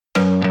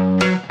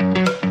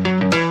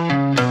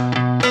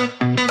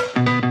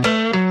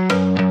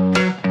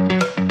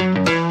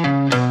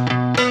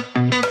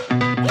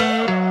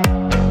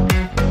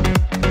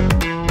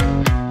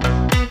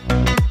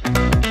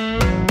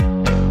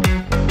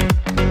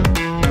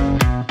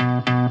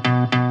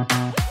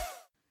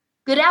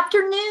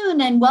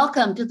afternoon and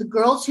welcome to the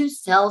Girls Who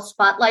Sell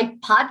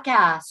Spotlight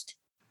podcast,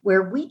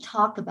 where we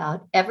talk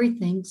about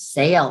everything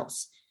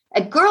sales.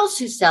 At Girls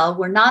Who Sell,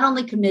 we're not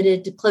only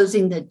committed to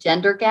closing the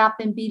gender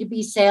gap in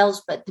B2B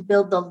sales, but to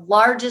build the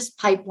largest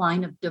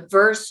pipeline of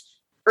diverse,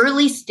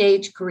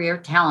 early-stage career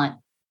talent.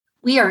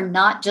 We are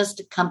not just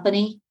a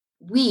company,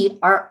 we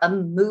are a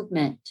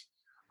movement.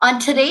 On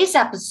today's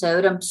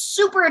episode, I'm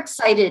super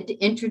excited to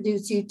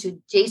introduce you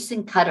to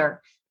Jason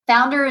Cutter,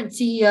 founder and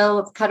CEO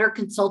of Cutter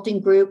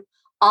Consulting Group,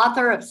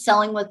 author of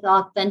Selling with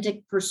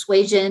Authentic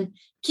Persuasion,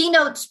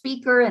 keynote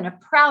speaker, and a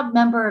proud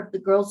member of the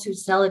Girls Who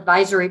Sell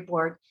Advisory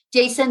Board.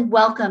 Jason,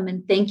 welcome,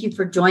 and thank you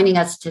for joining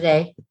us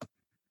today.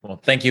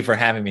 Well, thank you for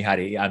having me,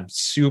 Heidi. I'm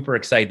super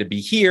excited to be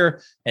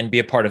here and be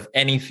a part of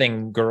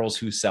anything Girls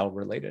Who Sell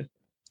related.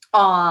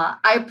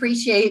 I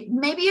appreciate.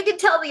 Maybe you could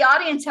tell the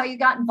audience how you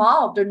got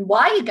involved and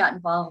why you got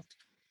involved.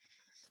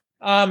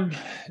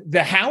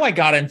 The how I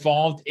got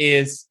involved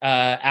is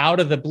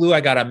out of the blue.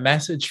 I got a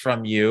message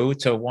from you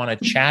to want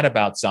to chat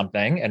about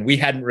something, and we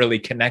hadn't really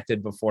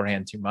connected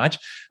beforehand too much.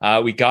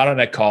 We got on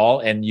a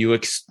call, and you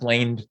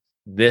explained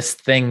this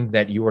thing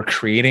that you were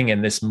creating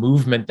and this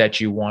movement that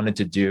you wanted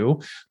to do,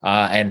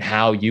 and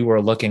how you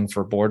were looking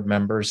for board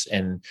members,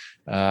 and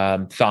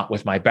thought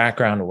with my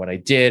background and what I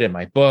did and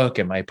my book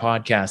and my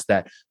podcast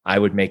that I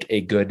would make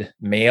a good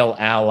male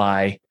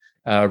ally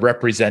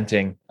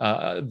representing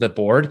the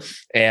board.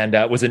 And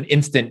it was an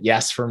instant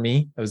yes for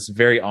me. I was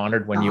very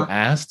honored when you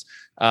asked.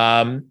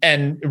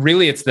 And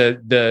really, it's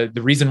the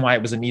reason why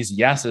it was an easy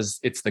yes is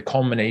it's the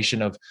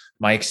culmination of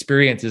my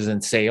experiences in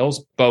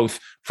sales, both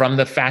from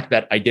the fact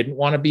that I didn't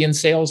want to be in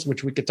sales,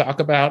 which we could talk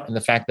about, and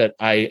the fact that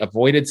I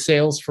avoided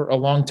sales for a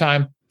long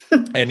time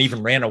and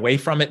even ran away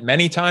from it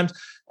many times.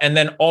 And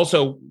then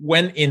also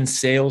when in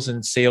sales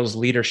and sales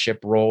leadership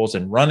roles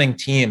and running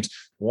teams,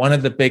 one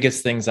of the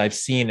biggest things I've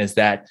seen is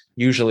that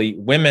usually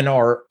women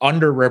are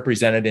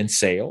underrepresented in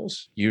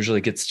sales. Usually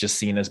gets just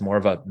seen as more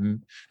of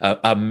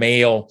a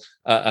male,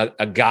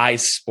 a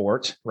guy's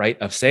sport,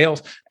 right, of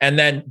sales. And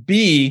then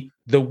B,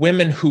 the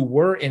women who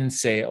were in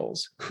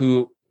sales,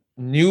 who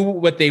knew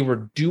what they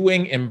were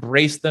doing,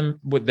 embraced them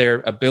with their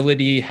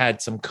ability,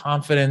 had some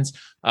confidence,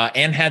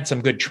 and had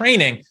some good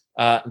training,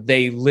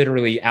 they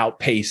literally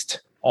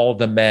outpaced all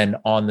the men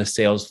on the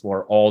sales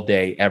floor all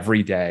day,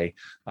 every day,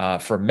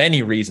 for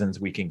many reasons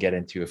we can get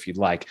into if you'd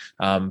like.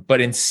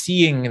 But in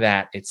seeing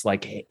that, it's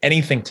like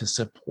anything to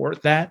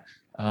support that.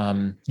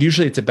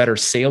 Usually it's a better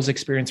sales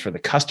experience for the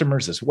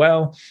customers as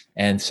well.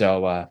 And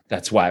so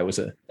that's why it was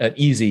an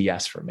easy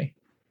yes for me.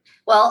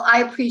 Well,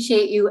 I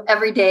appreciate you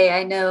every day.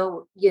 I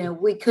know,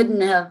 we couldn't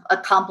have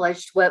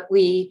accomplished what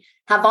we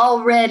have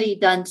already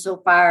done so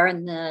far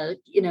in the,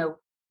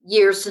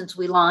 years since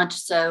we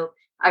launched. So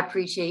I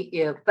appreciate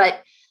you,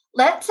 but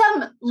let's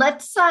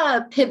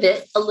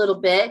pivot a little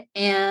bit.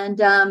 And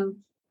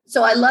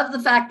so I love the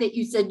fact that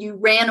you said you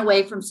ran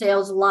away from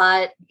sales a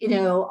lot.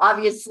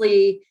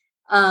 Obviously,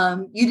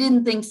 you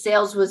didn't think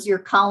sales was your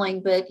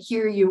calling, but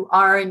here you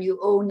are, and you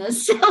own a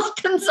sales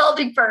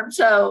consulting firm.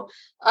 So,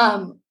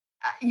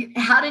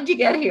 how did you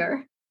get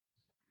here?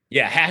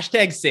 Yeah,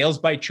 hashtag sales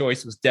by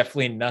choice was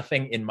definitely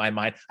nothing in my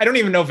mind. I don't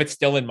even know if it's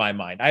still in my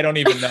mind. I don't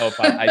even know if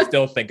I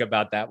still think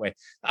about that way.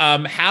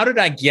 How did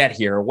I get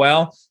here?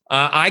 Well,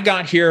 I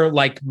got here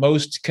like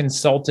most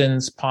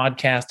consultants,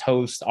 podcast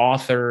hosts,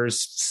 authors,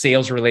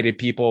 sales-related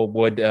people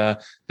would.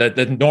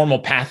 The normal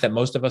path that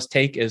most of us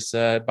take is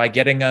by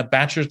getting a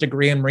bachelor's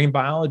degree in marine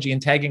biology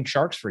and tagging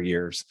sharks for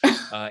years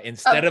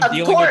instead of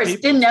dealing with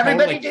people. Didn't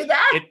everybody do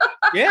that?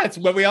 It's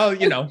what we all,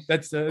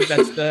 that's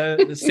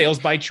the sales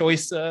by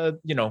choice,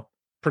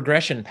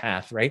 progression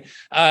path, right?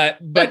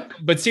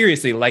 But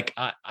seriously, like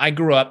I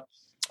grew up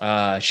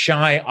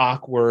shy,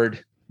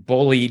 awkward,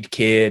 bullied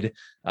kid,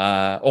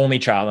 only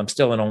child. I'm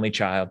still an only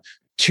child.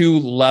 Two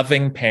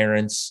loving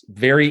parents,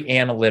 very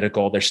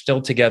analytical. They're still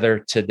together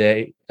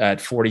today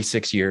at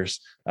 46 years.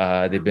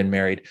 They've been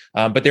married,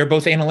 but they're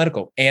both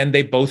analytical, and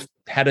they both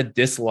had a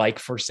dislike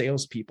for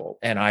salespeople.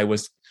 And I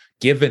was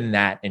given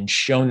that and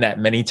shown that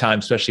many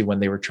times, especially when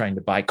they were trying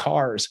to buy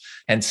cars,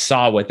 and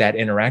saw what that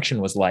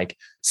interaction was like,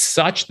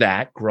 such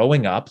that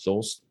growing up,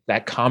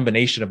 that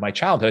combination of my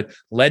childhood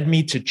led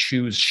me to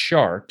choose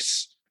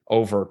sharks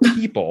over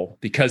people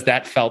because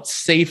that felt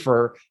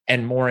safer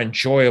and more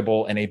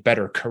enjoyable and a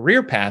better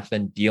career path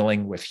than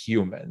dealing with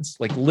humans.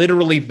 Like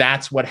literally,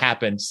 that's what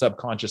happened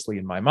subconsciously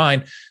in my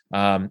mind,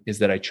 is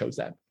that I chose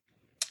that.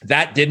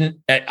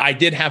 I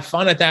did have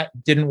fun at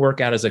that, didn't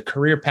work out as a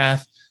career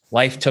path.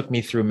 Life took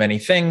me through many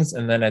things.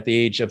 And then at the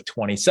age of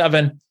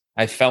 27,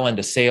 I fell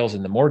into sales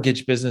in the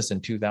mortgage business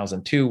in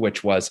 2002,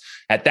 which was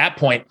at that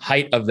point,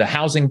 height of the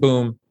housing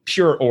boom,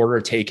 pure order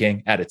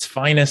taking at its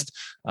finest.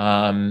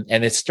 And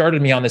it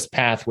started me on this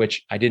path,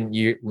 which I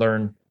didn't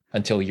learn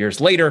until years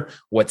later,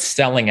 what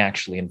selling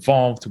actually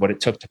involved, what it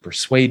took to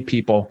persuade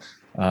people.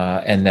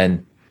 And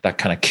then that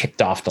kind of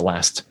kicked off the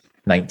last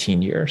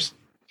 19 years.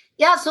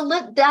 Yeah, so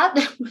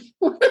that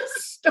what a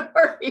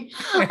story.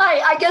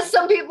 I guess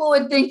some people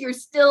would think you're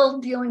still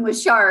dealing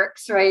with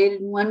sharks, right,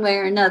 in one way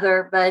or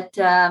another. But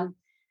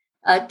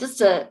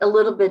just a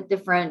little bit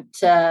different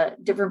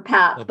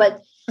path.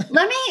 But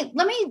let me,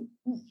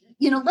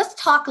 let's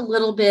talk a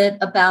little bit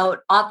about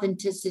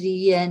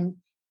authenticity and,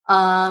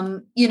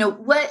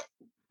 what,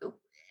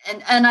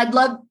 and I'd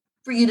love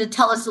for you to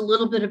tell us a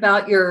little bit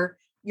about your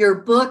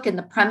book and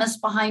the premise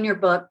behind your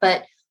book,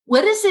 but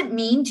what does it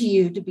mean to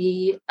you to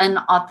be an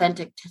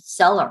authentic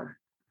seller?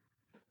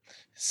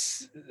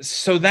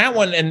 So that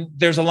one, and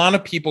there's a lot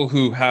of people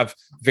who have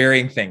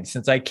varying things.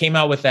 Since I came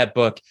out with that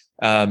book,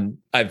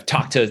 I've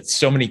talked to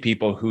so many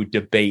people who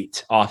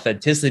debate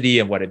authenticity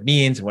and what it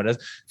means and what it is.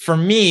 For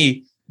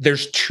me,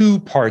 there's two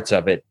parts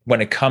of it when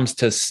it comes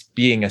to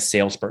being a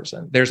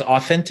salesperson. There's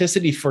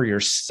authenticity for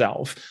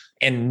yourself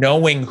and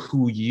knowing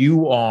who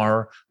you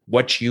are,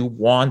 what you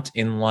want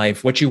in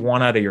life, what you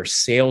want out of your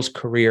sales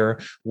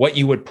career, what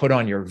you would put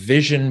on your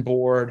vision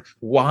board,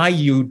 why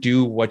you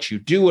do what you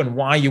do, and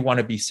why you want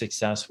to be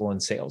successful in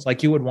sales,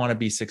 like you would want to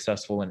be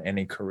successful in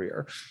any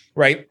career,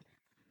 right?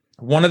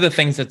 One of the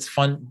things that's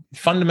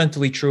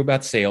fundamentally true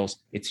about sales,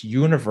 it's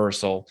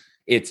universal.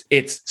 It's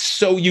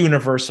so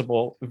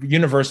universal.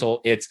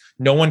 It's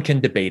no one can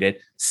debate it.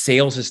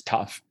 Sales is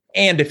tough.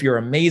 And if you're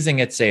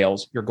amazing at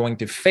sales, you're going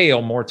to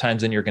fail more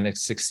times than you're going to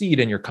succeed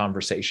in your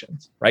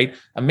conversations, right?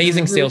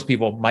 Amazing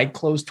salespeople might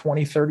close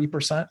 20,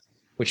 30%,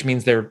 which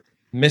means they're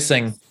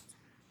missing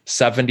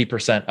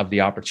 70% of the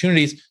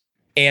opportunities.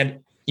 And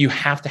you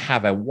have to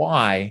have a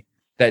why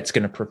that's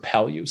going to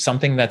propel you,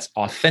 something that's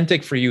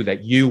authentic for you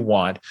that you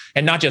want,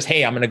 and not just,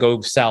 hey, I'm going to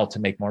go sell to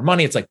make more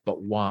money. It's like,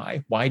 but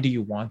why? Why do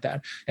you want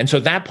that? And so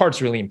that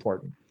part's really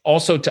important.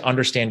 Also, to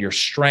understand your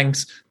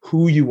strengths,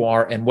 who you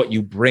are, and what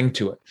you bring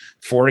to it.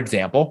 For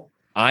example,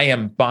 I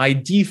am by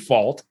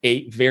default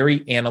a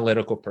very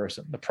analytical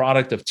person, the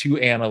product of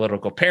two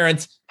analytical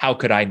parents. How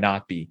could I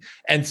not be?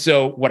 And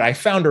so what I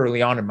found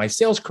early on in my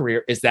sales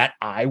career is that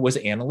I was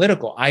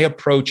analytical. I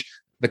approach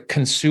the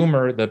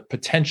consumer, the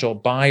potential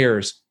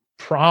buyer's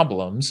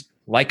problems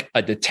like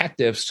a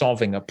detective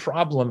solving a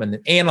problem and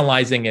then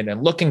analyzing it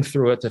and looking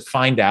through it to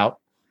find out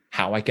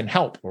how I can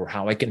help or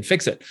how I can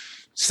fix it.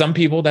 Some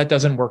people, that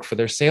doesn't work for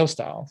their sales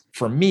style.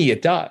 For me,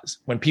 it does.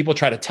 When people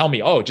try to tell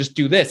me, oh, just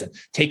do this and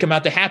take them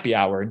out to happy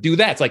hour and do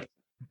that, it's like,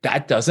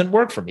 that doesn't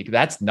work for me.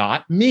 That's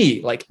not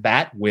me. Like,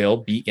 that will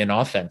be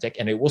inauthentic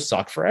and it will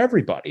suck for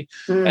everybody.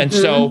 And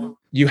so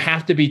you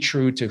have to be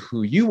true to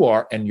who you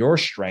are and your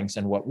strengths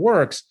and what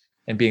works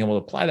and being able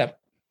to apply that.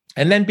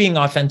 And then being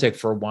authentic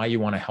for why you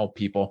want to help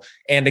people.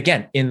 And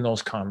again, in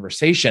those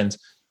conversations,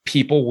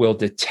 people will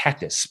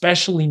detect,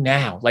 especially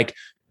now, like,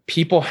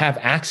 people have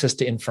access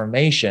to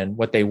information.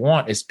 What they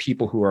want is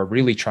people who are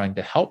really trying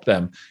to help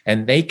them.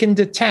 And they can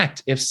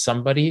detect if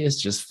somebody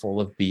is just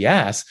full of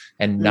BS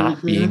and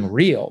not being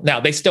real. Now,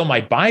 they still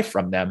might buy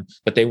from them,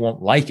 but they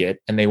won't like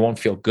it and they won't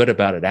feel good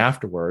about it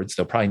afterwards.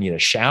 They'll probably need a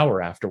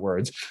shower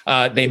afterwards.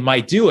 They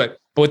might do it,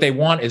 but what they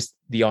want is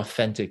the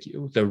authentic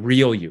you, the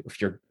real you.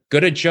 If you're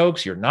good at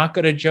jokes, you're not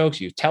good at jokes,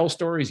 you tell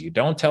stories, you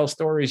don't tell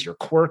stories, you're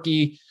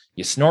quirky,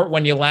 you snort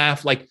when you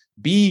laugh, like,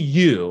 be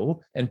you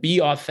and be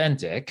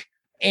authentic.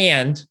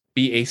 And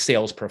be a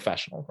sales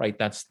professional, right?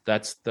 That's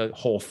the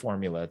whole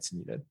formula that's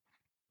needed.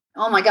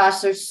 Oh my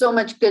gosh, there's so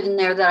much good in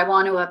there that I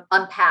want to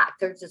unpack.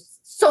 There's just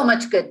so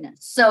much goodness.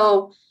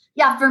 So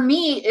yeah, for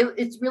me,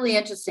 it's really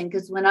interesting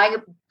because when I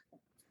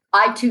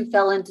too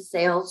fell into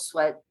sales,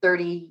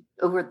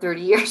 over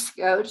 30 years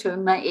ago,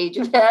 showing my age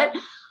a bit.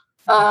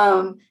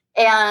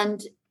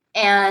 And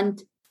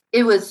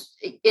it was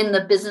in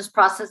the business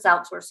process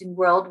outsourcing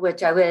world,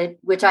 which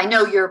I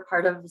know you're a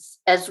part of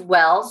as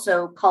well.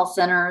 So call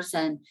centers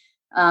and,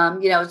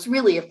 it's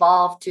really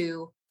evolved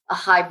to a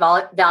high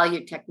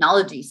value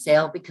technology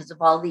sale because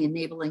of all the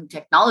enabling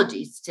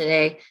technologies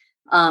today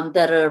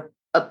that are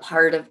a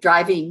part of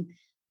driving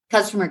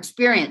customer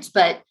experience.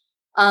 But,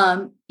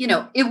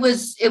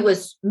 it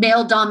was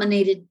male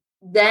dominated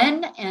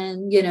then.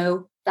 And,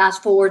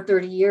 fast forward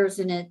 30 years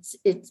and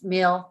it's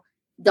male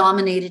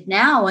dominated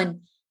now.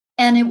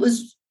 And it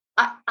was,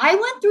 I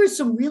went through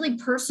some really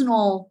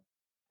personal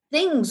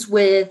things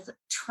with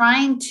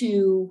trying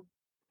to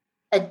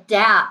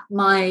adapt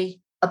my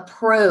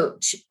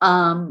approach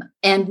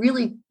and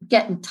really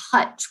get in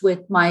touch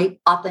with my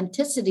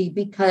authenticity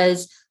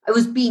because I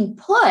was being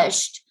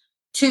pushed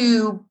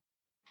to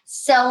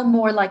sell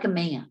more like a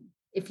man,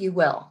 if you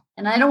will.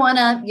 And I don't want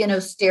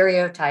to,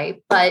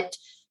 stereotype, but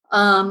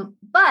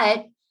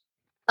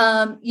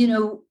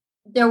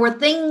there were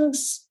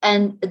things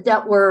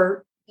that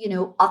were,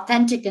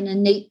 authentic and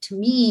innate to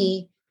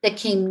me that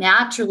came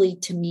naturally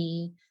to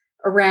me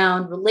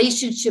around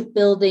relationship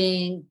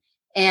building.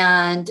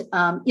 And,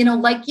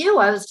 like you,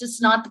 I was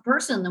just not the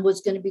person that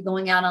was going to be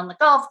going out on the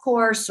golf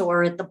course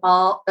or at the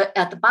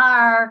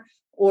bar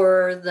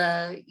or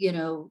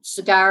the,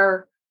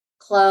 cigar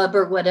club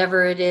or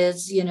whatever it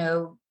is,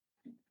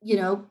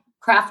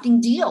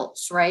 crafting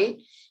deals. Right.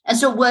 And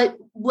so what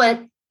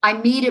I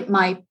made it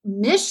my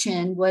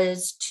mission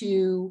was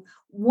to,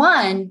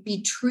 one,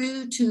 be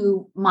true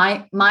to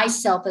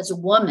myself as a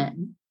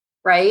woman,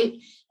 right?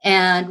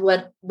 And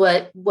what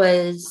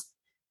was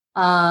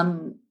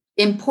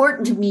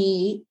important to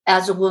me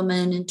as a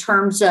woman in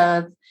terms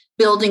of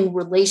building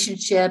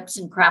relationships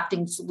and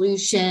crafting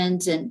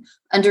solutions and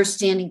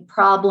understanding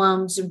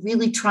problems and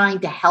really trying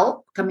to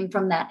help, coming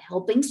from that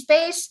helping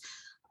space.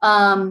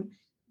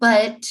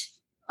 But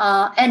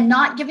and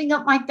not giving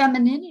up my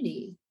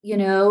femininity,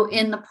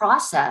 in the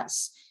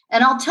process.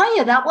 And I'll tell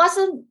you, that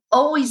wasn't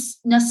always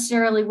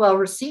necessarily well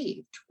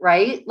received,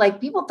 right?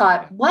 Like people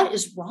thought, what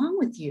is wrong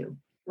with you?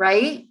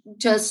 Right?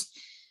 Just,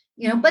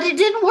 but it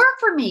didn't work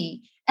for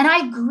me. And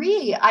I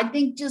agree. I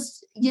think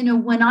just,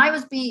 when I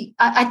was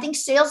I think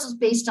sales is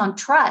based on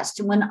trust.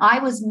 And when I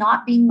was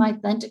not being my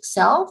authentic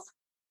self,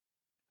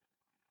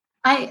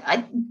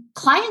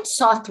 clients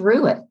saw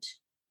through it.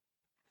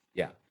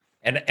 Yeah.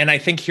 And I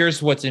think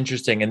here's what's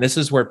interesting. And this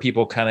is where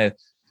people kind of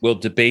will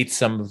debate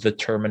some of the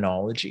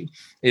terminology,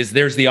 is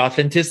there's the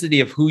authenticity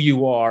of who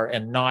you are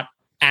and not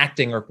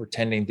acting or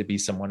pretending to be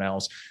someone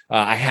else.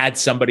 I had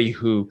somebody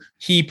who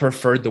he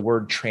preferred the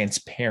word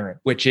transparent,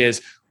 which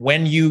is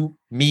when you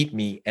meet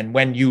me and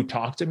when you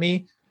talk to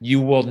me, you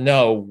will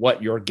know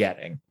what you're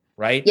getting,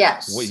 right?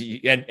 Yes.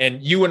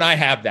 And you and I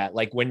have that.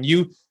 Like when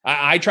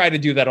I try to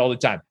do that all the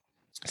time.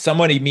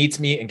 Somebody meets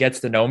me and gets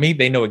to know me,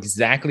 they know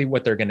exactly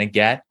what they're going to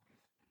get,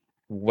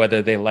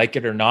 whether they like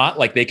it or not.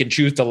 Like they can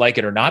choose to like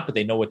it or not, but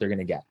they know what they're going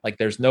to get. Like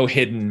there's no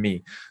hidden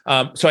me.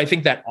 So I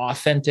think that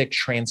authentic,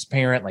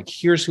 transparent, like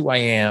here's who I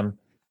am,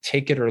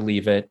 take it or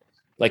leave it,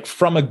 like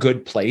from a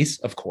good place,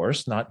 of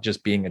course, not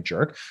just being a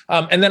jerk.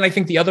 And then I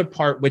think the other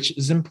part, which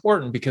is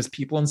important because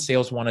people in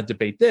sales want to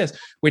debate this,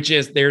 which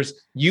is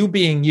there's you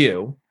being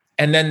you.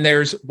 And then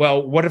there's,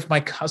 well, what if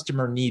my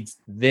customer needs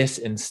this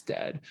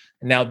instead?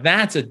 Now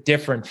that's a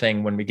different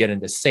thing when we get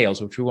into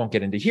sales, which we won't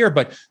get into here,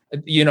 but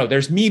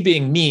there's me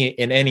being me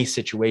in any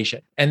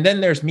situation. And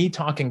then there's me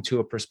talking to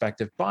a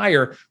prospective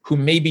buyer who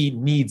maybe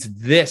needs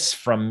this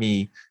from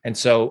me. And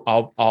so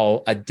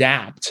I'll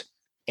adapt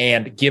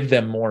and give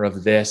them more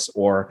of this,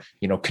 or,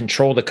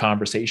 control the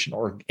conversation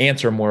or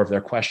answer more of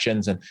their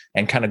questions and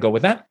kind of go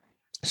with that.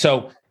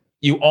 So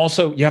you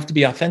have to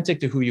be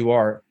authentic to who you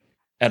are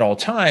at all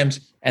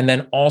times, and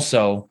then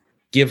also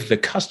give the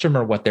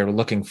customer what they're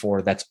looking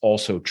for. That's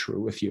also true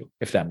with you,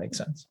 if that makes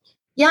sense.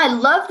 Yeah, I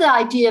love the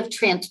idea of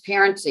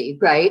transparency,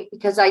 right?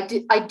 Because I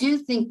do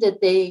think that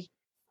they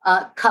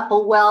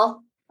couple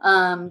well,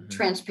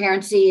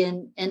 transparency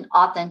and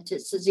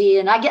authenticity.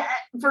 And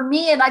for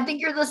me, and I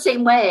think you're the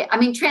same way. I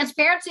mean,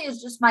 transparency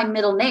is just my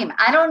middle name.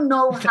 I don't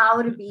know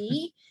how to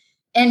be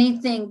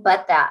anything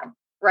but that,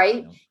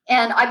 right?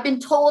 And I've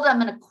been told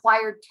I'm an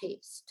acquired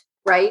taste.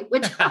 Right.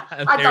 Which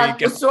I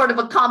thought was sort of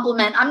a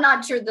compliment. I'm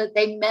not sure that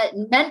they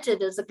meant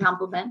it as a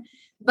compliment,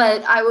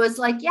 but I was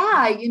like,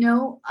 yeah,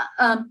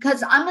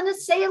 because I'm going to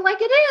say it like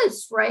it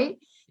is. Right.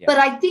 Yeah. But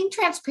I think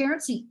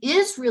transparency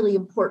is really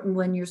important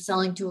when you're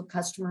selling to a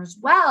customer as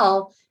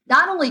well,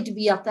 not only to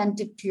be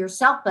authentic to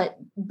yourself,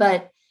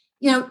 but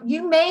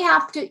you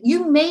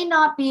may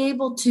not be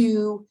able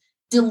to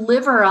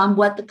deliver on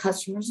what the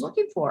customer is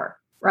looking for.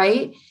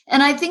 Right.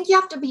 And I think you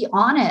have to be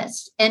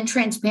honest and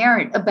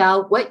transparent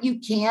about what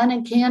you can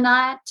and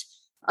cannot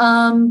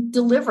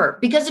deliver,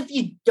 because if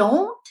you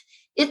don't,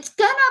 it's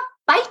going to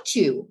bite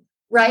you.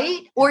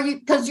 Right. Or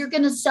because you're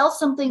going to sell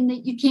something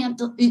that you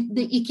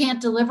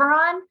can't deliver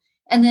on,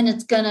 and then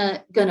it's going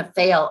to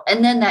fail.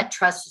 And then that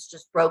trust is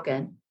just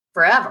broken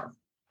forever.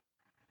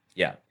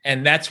 Yeah.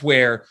 And that's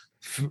where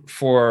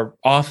for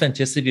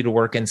authenticity to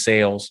work in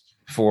sales,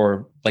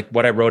 for like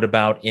what I wrote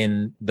about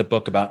in the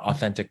book about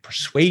authentic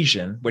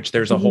persuasion, which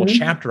there's a whole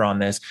chapter on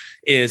this,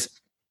 is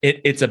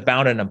it's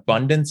about an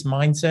abundance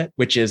mindset,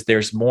 which is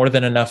there's more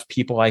than enough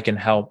people I can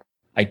help.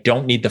 I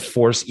don't need to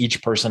force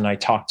each person I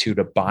talk to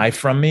buy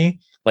from me,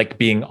 like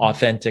being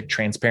authentic,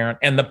 transparent,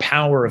 and the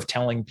power of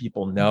telling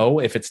people no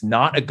if it's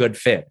not a good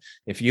fit.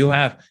 If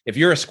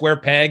you're a square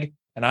peg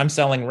and I'm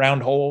selling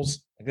round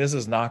holes, this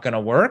is not going to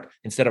work.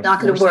 Instead of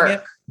forcing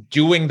it,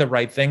 doing the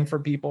right thing for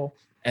people,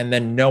 and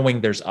then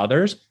knowing there's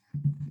others.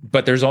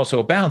 But there's also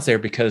a balance there,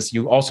 because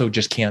you also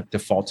just can't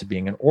default to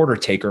being an order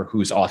taker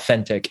who's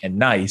authentic and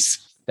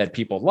nice that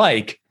people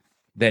like.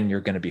 Then you're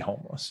going to be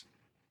homeless.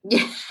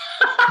 Yeah,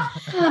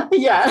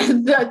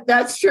 yeah,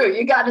 that's true.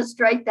 You got to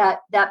strike that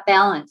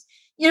balance.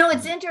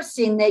 It's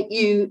interesting that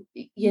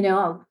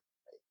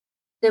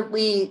that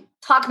we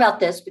talk about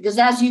this, because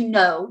as you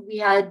know,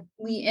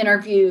 we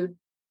interviewed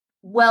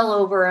well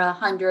over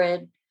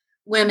 100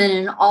 women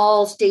in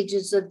all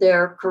stages of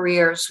their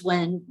careers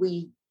when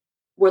we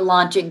were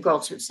launching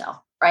Girls Who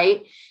Sell,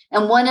 right?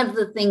 And one of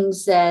the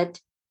things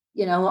that,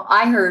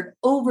 I heard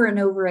over and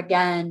over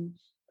again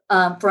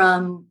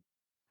from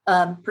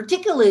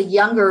particularly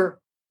younger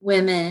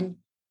women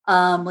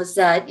was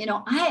that,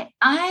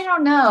 I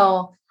don't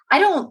know. I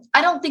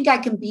don't think I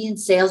can be in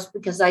sales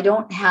because I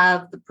don't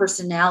have the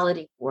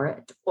personality for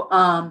it.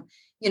 One,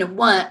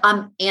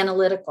 I'm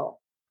analytical.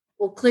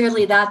 Well,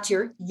 clearly that's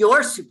your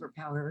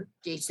superpower,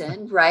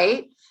 Jason,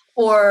 right?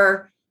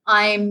 Or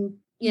I'm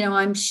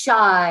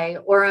shy,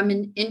 or I'm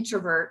an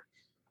introvert.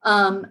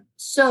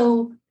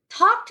 So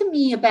talk to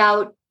me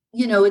about,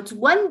 it's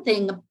one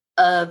thing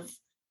of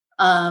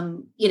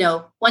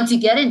once you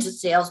get into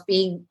sales,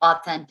 being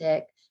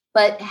authentic.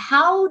 But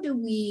how do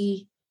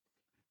we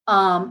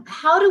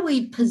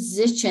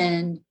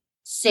position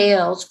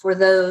sales for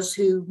those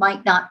who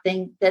might not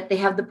think that they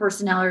have the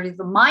personality,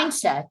 the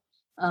mindset?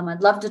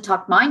 I'd love to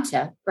talk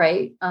mindset,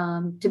 right?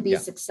 To be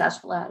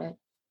successful at it.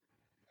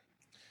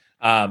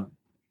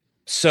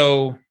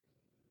 So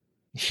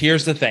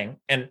here's the thing.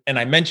 And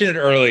I mentioned it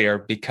earlier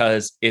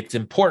because it's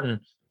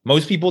important.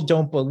 Most people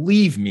don't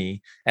believe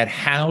me at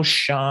how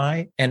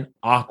shy and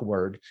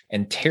awkward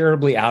and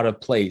terribly out of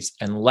place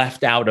and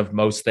left out of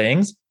most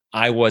things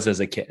I was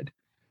as a kid.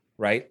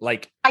 Right?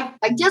 Like I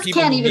just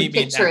can't even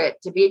picture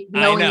it, to be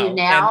knowing you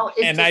now.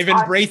 And I've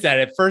embraced that.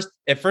 At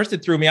first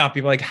it threw me off.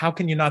 People were like, how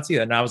can you not see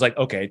that? And I was like,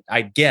 okay,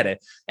 I get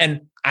it.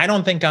 And I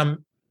don't think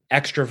I'm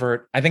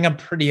extrovert. I think I'm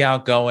pretty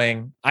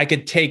outgoing. I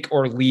could take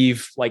or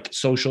leave like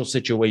social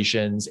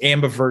situations.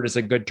 Ambivert is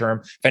a good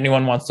term. If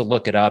anyone wants to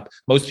look it up,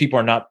 most people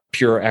are not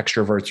pure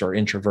extroverts or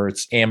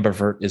introverts.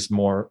 Ambivert is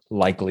more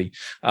likely.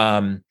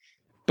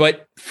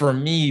 But for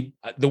me,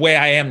 the way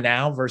I am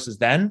now versus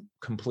then,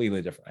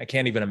 completely different. I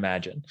can't even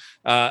imagine.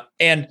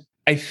 And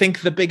I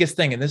think the biggest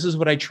thing, and this is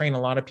what I train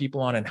a lot of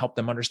people on and help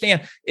them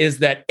understand, is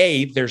that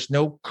there's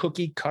no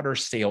cookie cutter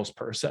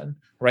salesperson,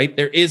 right?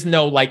 There is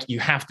no like, you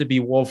have to be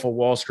Wolf of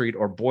Wall Street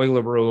or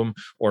Boiler Room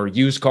or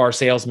used car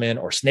salesman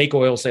or snake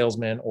oil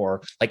salesman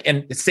or like,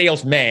 and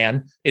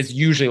salesman is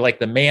usually like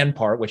the man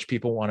part, which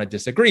people want to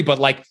disagree. But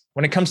like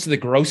when it comes to the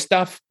gross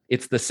stuff,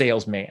 it's the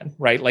salesman,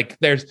 right? Like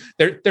there's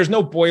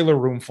no boiler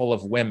room full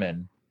of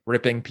women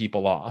ripping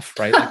people off,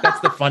 right? Like that's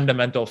the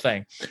fundamental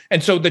thing.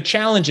 And so the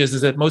challenge is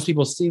that most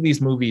people see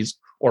these movies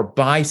or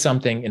buy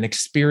something and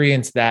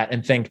experience that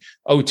and think,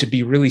 oh, to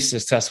be really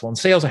successful in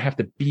sales, I have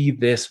to be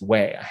this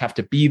way. I have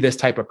to be this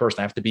type of person.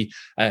 I have to be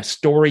a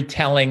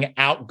storytelling,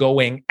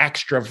 outgoing,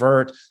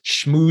 extrovert,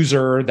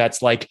 schmoozer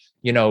that's like,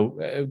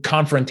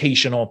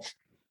 confrontational.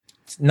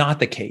 It's not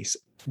the case.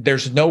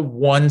 There's no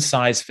one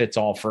size fits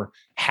all for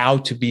how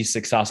to be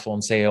successful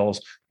in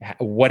sales,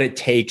 what it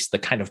takes, the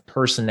kind of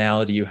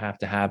personality you have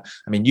to have.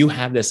 I mean, you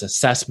have this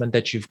assessment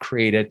that you've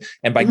created,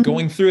 and by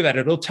going through that,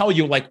 it'll tell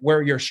you like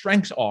where your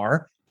strengths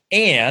are.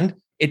 And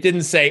it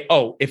didn't say,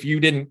 oh, if you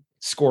didn't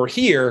score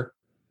here,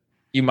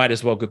 you might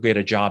as well go get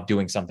a job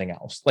doing something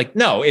else. Like,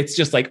 no, it's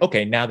just like,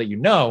 okay, now that you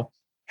know,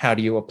 how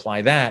do you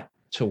apply that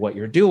to what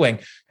you're doing?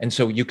 And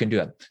so you can do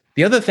that.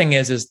 The other thing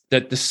is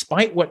that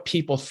despite what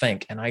people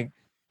think, and I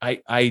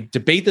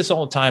debate this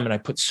all the time, and I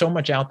put so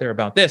much out there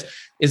about this,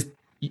 is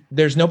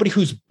there's nobody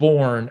who's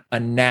born a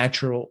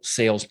natural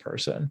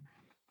salesperson,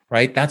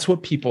 right? That's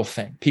what people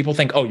think. People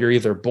think, oh, you're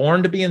either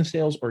born to be in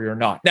sales or you're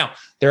not. Now,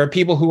 there are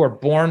people who are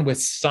born with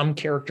some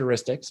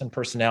characteristics and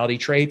personality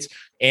traits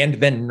and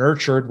then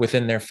nurtured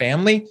within their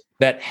family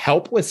that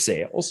help with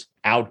sales,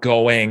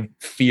 outgoing,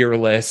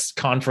 fearless,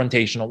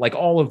 confrontational, like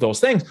all of those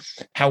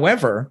things.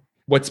 However,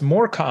 what's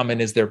more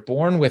common is they're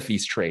born with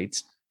these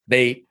traits.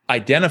 They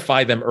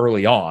identify them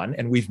early on.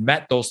 And we've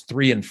met those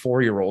 3 and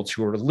 4-year-olds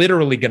who are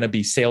literally going to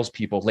be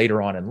salespeople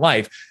later on in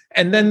life.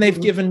 And then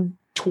they've given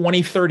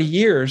 20, 30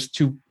 years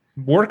to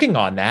working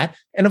on that.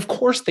 And of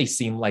course, they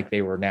seem like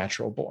they were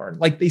natural born.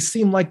 Like they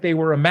seem like they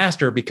were a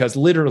master because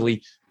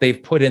literally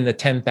they've put in the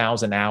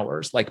 10,000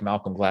 hours, like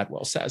Malcolm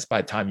Gladwell says,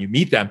 by the time you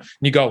meet them. And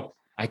you go,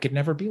 I could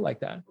never be like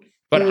that.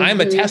 But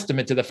I'm a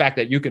testament to the fact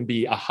that you can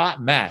be a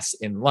hot mess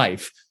in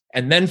life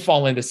and then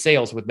fall into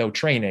sales with no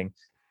training,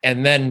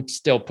 and then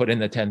still put in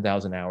the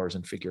 10,000 hours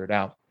and figure it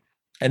out.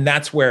 And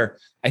that's where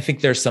I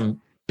think there's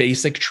some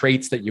basic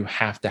traits that you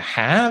have to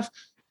have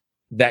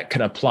that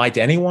can apply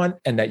to anyone,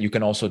 and that you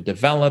can also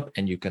develop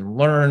and you can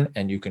learn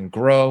and you can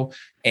grow.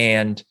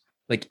 And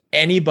like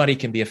anybody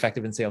can be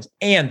effective in sales.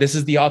 And this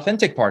is the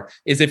authentic part,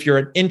 is if you're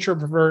an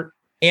introvert,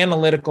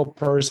 analytical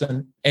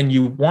person, and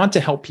you want to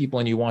help people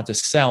and you want to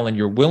sell and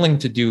you're willing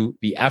to do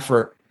the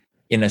effort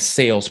in a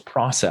sales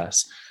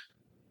process,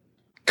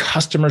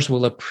 customers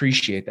will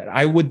appreciate that.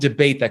 I would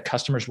debate that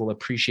customers will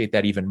appreciate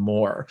that even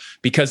more,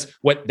 because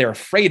what they're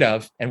afraid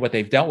of and what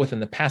they've dealt with in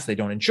the past they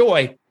don't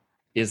enjoy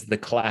is the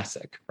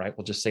classic, right?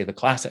 We'll just say the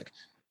classic.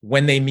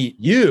 When they meet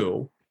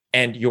you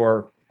and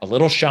you're a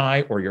little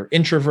shy, or you're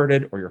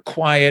introverted, or you're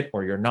quiet,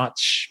 or you're not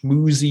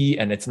schmoozy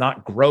and it's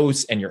not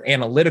gross and you're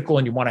analytical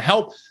and you want to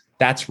help,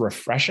 that's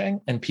refreshing.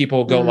 And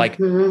people go like,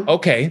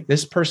 okay,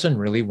 this person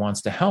really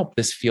wants to help.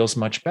 This feels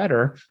much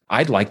better.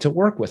 I'd like to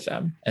work with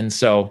them. And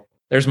so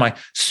there's my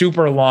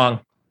super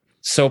long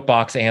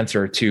soapbox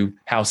answer to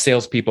how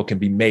salespeople can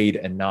be made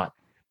and not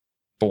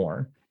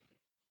born.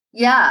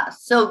 Yeah.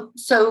 So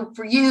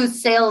for you,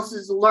 sales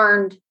is a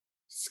learned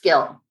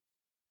skill.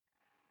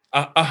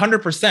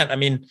 100%. I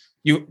mean,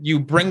 you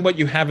bring what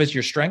you have as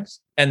your strengths,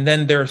 and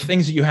then there are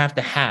things that you have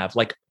to have,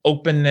 like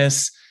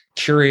openness,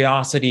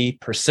 curiosity,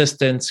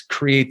 persistence,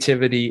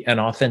 creativity, and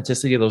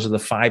authenticity. Those are the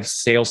 5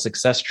 sales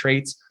success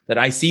traits that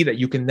I see that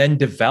you can then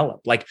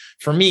develop. Like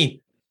for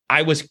me,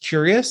 I was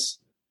curious,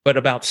 but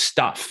about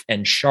stuff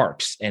and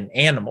sharks and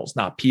animals,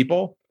 not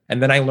people.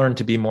 And then I learned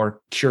to be more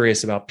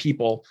curious about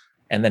people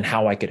and then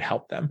how I could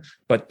help them.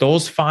 But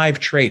those 5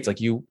 traits, like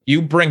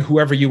you bring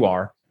whoever you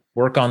are,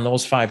 work on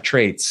those 5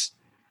 traits,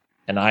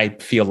 and I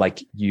feel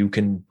like you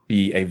can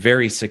be a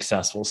very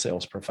successful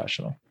sales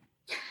professional.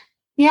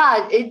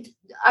 Yeah,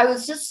 I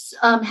was just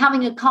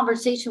having a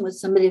conversation with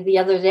somebody the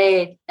other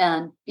day,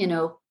 and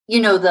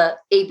the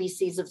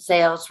ABCs of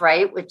sales,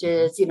 right? Which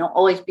is,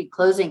 always be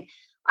closing.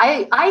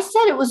 I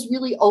said it was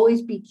really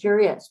always be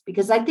curious,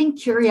 because I think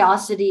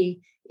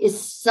curiosity is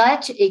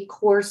such a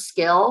core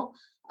skill.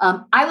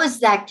 I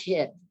was that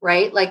kid,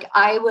 right? Like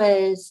I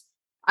was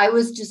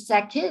just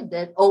that kid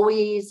that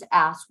always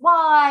asked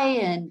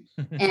why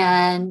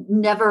and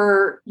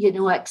never,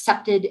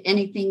 accepted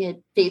anything at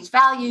face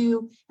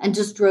value and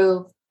just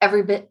drove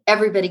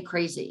everybody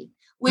crazy,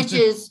 which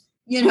is,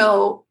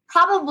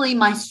 probably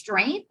my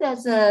strength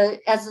as a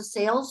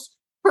sales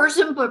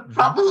person, but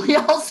probably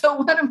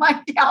also one of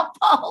my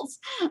downfalls.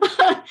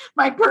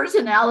 My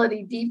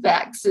personality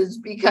defects is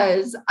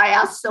because I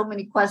ask so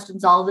many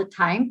questions all the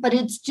time, but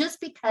it's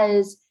just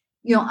because,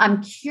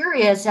 I'm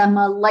curious. I'm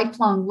a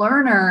lifelong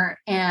learner,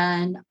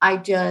 and I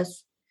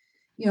just,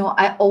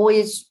 I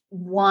always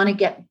want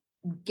to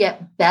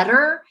get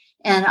better,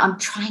 and I'm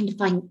trying to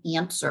find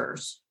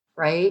answers.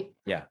 Right.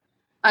 Yeah.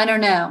 I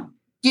don't know.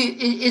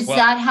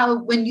 That how,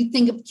 when you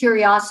think of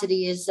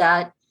curiosity, is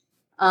that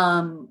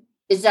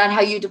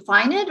how you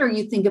define it, or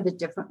you think of it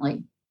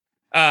differently?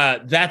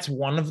 That's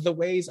one of the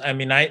ways. I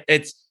mean,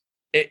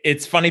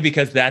 it's funny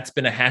because that's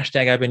been a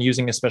hashtag I've been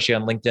using, especially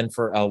on LinkedIn,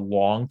 for a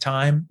long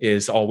time,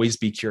 is always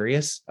be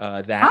curious,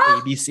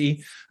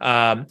 ABC.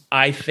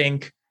 I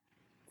think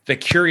the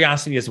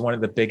curiosity is one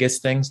of the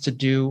biggest things to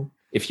do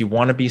if you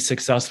want to be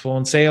successful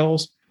in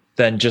sales.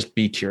 Then just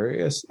be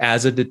curious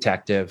as a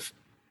detective,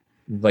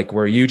 like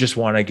where you just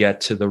want to get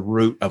to the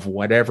root of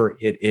whatever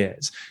it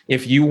is.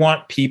 If you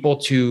want people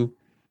to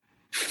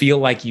feel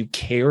like you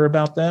care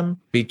about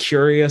them, be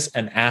curious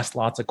and ask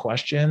lots of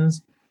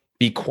questions.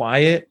 Be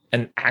quiet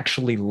and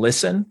actually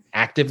listen,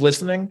 active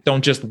listening.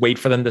 Don't just wait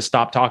for them to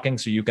stop talking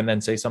so you can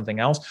then say something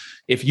else.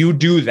 If you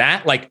do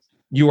that, like,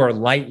 you are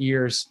light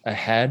years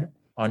ahead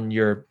on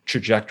your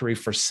trajectory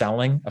for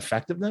selling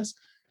effectiveness.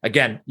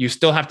 Again, you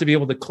still have to be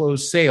able to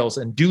close sales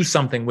and do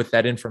something with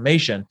that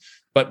information.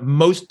 But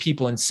most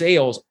people in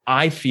sales,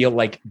 I feel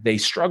like they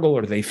struggle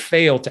or they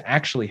fail to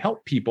actually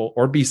help people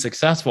or be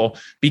successful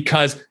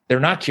because they're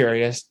not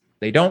curious.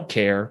 They don't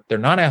care. They're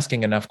not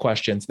asking enough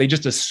questions. They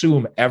just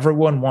assume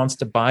everyone wants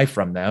to buy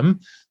from them.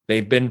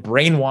 They've been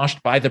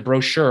brainwashed by the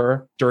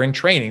brochure during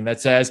training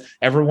that says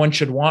everyone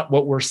should want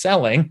what we're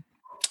selling.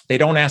 They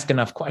don't ask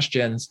enough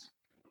questions.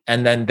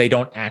 And then they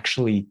don't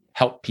actually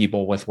help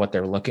people with what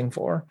they're looking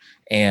for.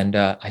 And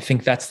I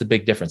think that's the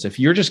big difference. If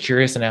you're just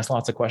curious and ask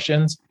lots of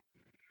questions,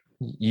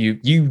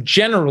 you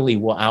generally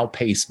will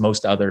outpace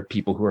most other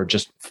people who are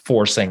just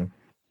forcing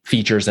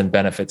features and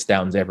benefits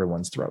down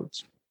everyone's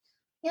throats.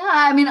 Yeah,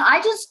 I mean,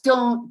 I just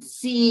don't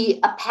see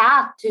a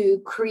path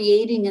to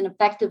creating an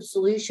effective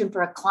solution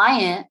for a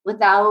client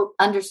without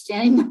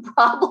understanding their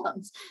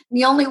problems.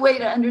 The only way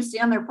to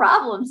understand their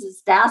problems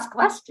is to ask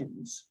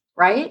questions,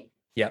 right?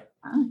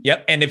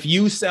 Yep. And if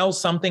you sell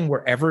something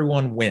where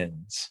everyone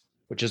wins,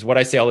 which is what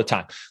I say all the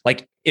time,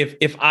 like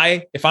if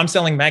I'm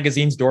selling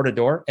magazines door to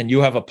door and you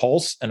have a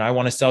pulse and I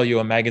want to sell you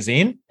a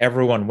magazine,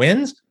 everyone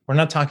wins. We're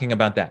not talking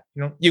about that.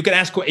 You can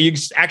ask,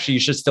 you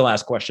should still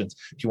ask questions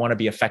if you want to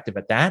be effective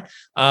at that.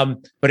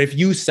 But if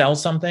you sell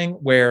something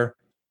where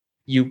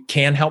you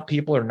can help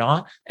people or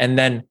not, and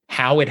then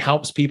how it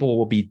helps people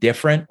will be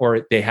different,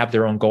 or they have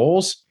their own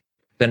goals,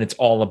 then it's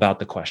all about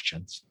the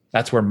questions.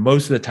 That's where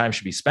most of the time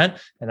should be spent.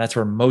 And that's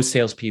where most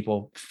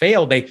salespeople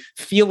fail. They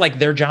feel like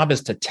their job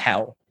is to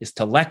tell, is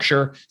to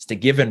lecture, is to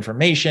give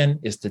information,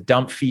 is to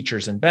dump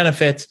features and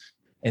benefits.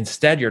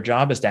 Instead, your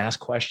job is to ask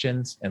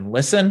questions and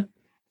listen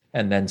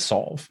and then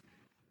solve.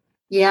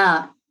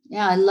 Yeah.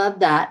 I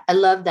love that.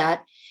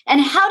 And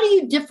how do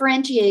you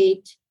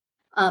differentiate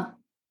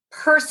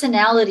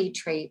personality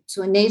traits,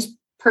 Renee's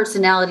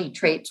personality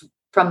traits,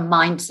 from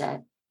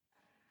mindset?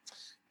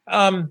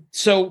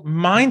 So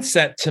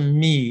mindset to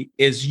me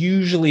is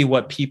usually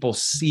what people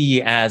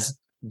see as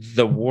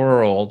the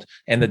world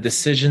and the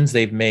decisions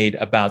they've made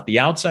about the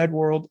outside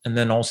world and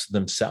then also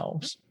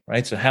themselves,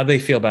 right? So how they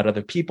feel about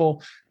other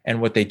people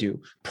and what they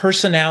do.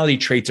 Personality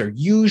traits are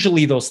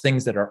usually those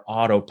things that are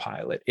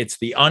autopilot. It's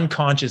the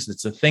unconscious.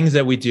 It's the things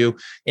that we do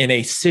in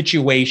a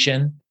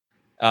situation,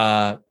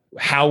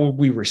 how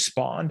we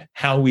respond,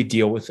 how we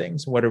deal with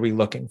things. What are we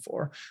looking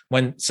for?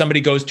 When somebody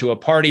goes to a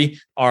party,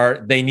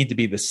 they need to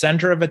be the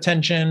center of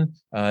attention?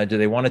 Do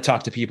they want to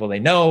talk to people they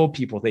know,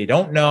 people they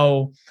don't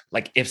know?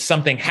 Like if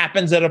something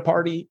happens at a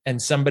party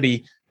and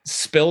somebody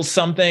spills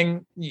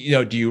something,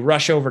 do you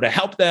rush over to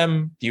help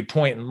them? Do you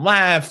point and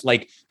laugh?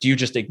 Like, do you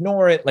just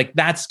ignore it? Like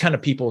that's kind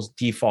of people's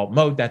default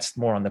mode. That's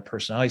more on the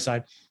personality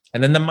side.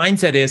 And then the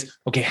mindset is,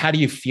 okay, how do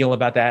you feel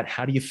about that?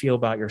 How do you feel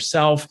about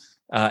yourself?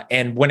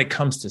 And when it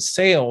comes to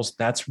sales,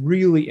 that's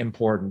really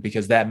important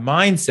because that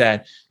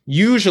mindset,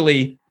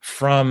 usually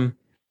from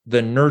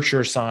the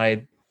nurture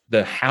side,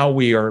 the how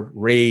we are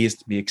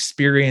raised, the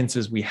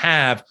experiences we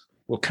have,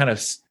 will kind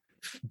of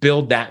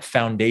build that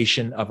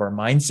foundation of our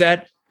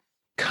mindset,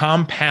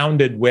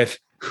 compounded with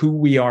who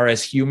we are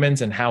as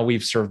humans and how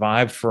we've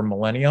survived for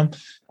millennium,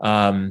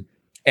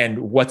 and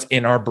what's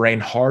in our brain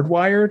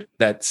hardwired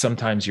that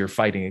sometimes you're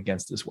fighting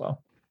against as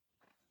well.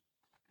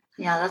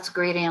 Yeah, that's a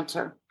great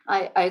answer.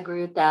 I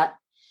agree with that.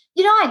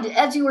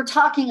 As you were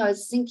talking, I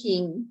was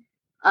thinking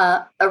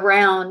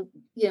around,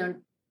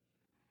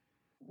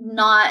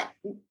 not,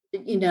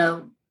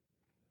 you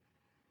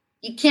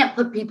can't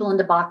put people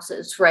into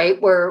boxes, right?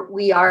 Where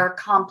we are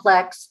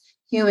complex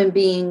human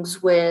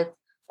beings with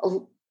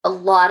a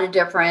lot of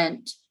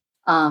different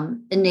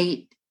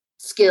innate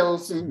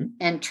skills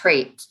and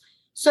traits.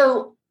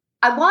 So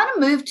I want to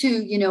move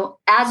to,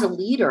 as a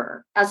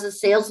leader, as a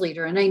sales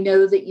leader, and I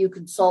know that you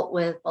consult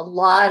with a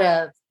lot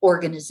of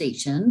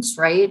organizations,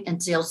 right?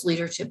 And sales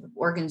leadership of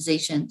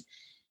organizations.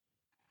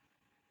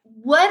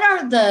 What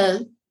are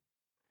the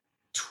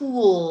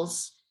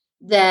tools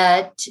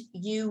that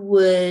you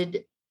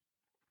would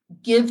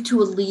give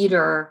to a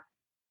leader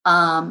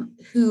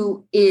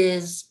who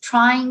is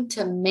trying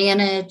to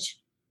manage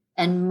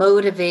and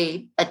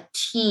motivate a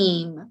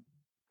team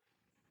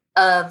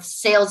of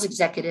sales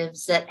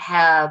executives that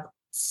have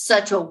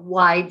such a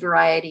wide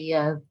variety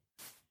of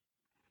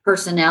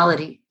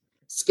personality,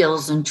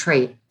 skills, and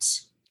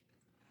traits?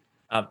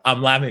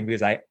 I'm laughing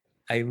because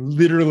I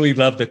literally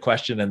love the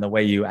question and the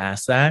way you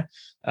asked that.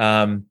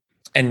 And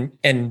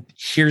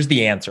here's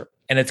the answer.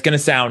 And it's going to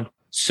sound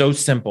so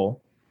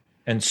simple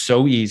and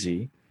so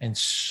easy and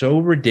so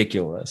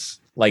ridiculous.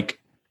 Like,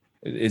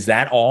 is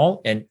that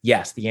all? And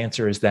yes, the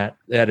answer is that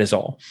is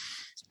all.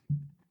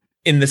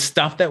 In the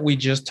stuff that we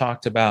just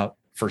talked about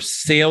for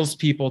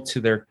salespeople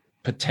to their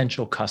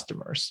potential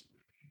customers,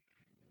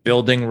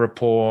 building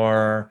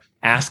rapport,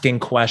 asking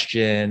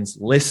questions,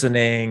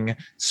 listening,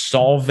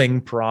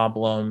 solving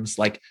problems,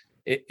 like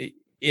to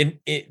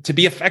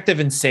be effective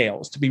in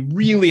sales, to be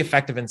really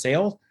effective in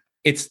sales,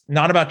 it's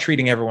not about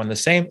treating everyone the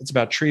same. It's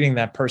about treating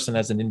that person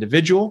as an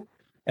individual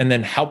and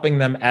then helping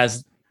them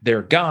as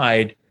their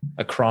guide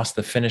across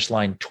the finish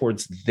line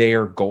towards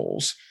their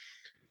goals.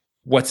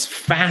 What's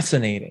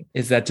fascinating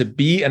is that to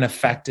be an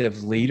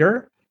effective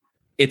leader,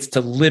 it's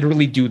to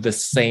literally do the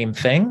same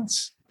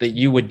things that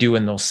you would do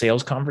in those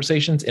sales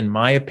conversations. In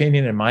my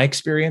opinion, in my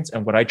experience,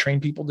 and what I train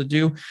people to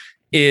do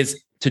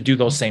is to do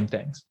those same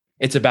things.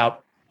 It's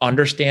about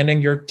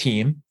understanding your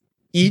team,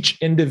 each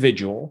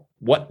individual,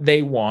 what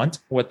they want,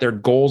 what their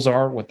goals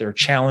are, what their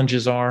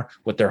challenges are,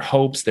 what their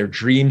hopes, their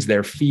dreams,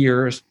 their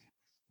fears,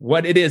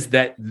 what it is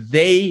that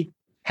they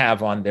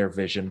have on their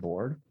vision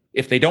board.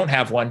 If they don't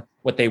have one,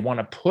 what they want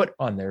to put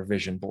on their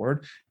vision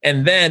board.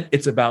 And then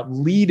it's about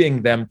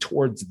leading them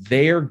towards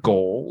their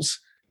goals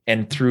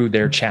and through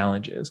their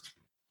challenges.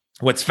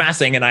 What's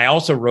fascinating, and I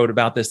also wrote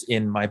about this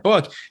in my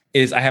book,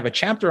 is I have a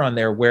chapter on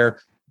there where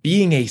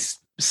being a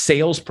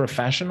sales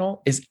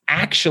professional is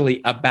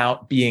actually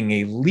about being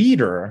a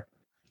leader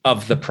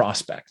of the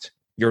prospect.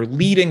 You're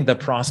leading the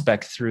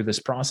prospect through this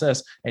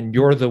process, and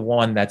you're the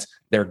one that's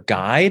their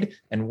guide.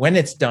 And when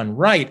it's done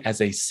right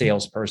as a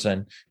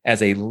salesperson,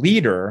 as a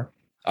leader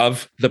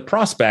of the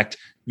prospect,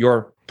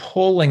 you're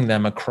pulling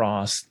them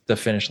across the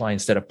finish line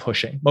instead of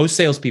pushing. Most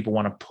salespeople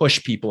want to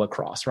push people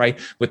across, right?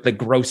 With the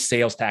gross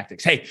sales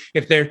tactics. Hey,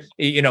 if they're,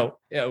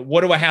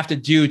 what do I have to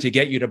do to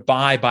get you to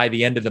buy by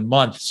the end of the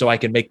month so I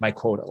can make my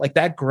quota? Like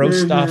that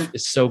gross stuff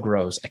is so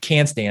gross. I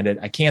can't stand it.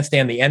 I can't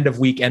stand the end of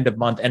week, end of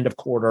month, end of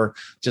quarter.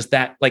 Just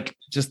that, what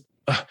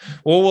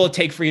will it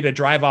take for you to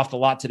drive off the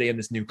lot today in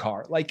this new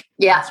car?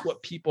 That's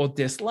what people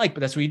dislike,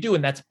 but that's what you do.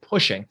 And that's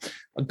pushing.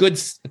 A good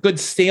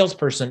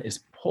salesperson is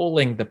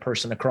pulling the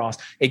person across.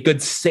 A good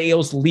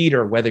sales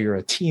leader, whether you're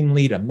a team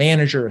lead, a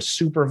manager, a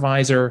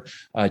supervisor,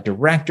 a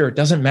director, it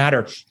doesn't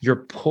matter. You're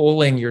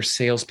pulling your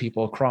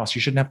salespeople across.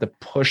 You shouldn't have to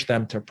push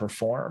them to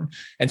perform.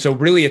 And so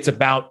really it's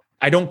about,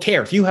 I don't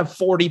care if you have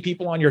 40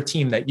 people on your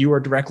team that you are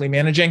directly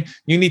managing,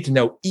 you need to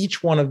know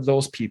each one of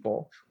those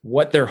people,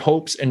 what their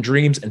hopes and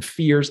dreams and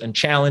fears and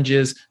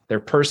challenges,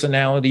 their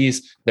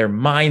personalities, their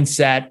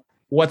mindset,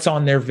 what's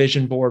on their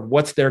vision board,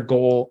 what's their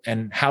goal,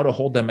 and how to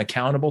hold them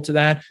accountable to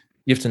that.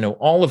 You have to know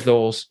all of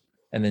those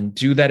and then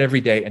do that every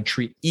day and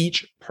treat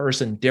each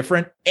person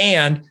different.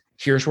 And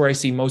here's where I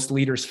see most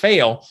leaders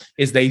fail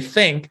is they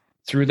think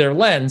through their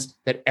lens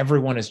that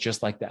everyone is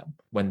just like them.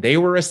 When they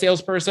were a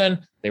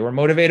salesperson, they were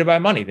motivated by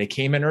money. They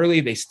came in early,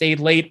 they stayed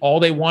late.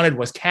 All they wanted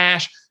was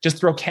cash. Just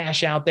throw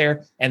cash out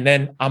there and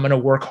then I'm going to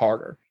work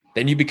harder.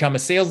 Then you become a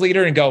sales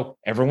leader and go,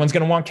 everyone's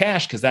going to want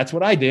cash because that's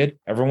what I did.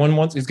 Everyone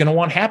is going to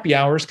want happy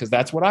hours because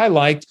that's what I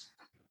liked.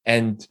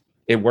 And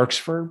it works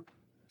for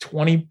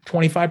 20,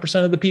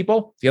 25% of the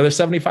people. The other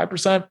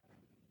 75%,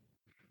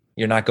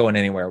 you're not going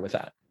anywhere with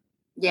that.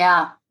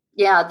 Yeah.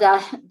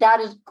 That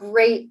is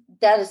great.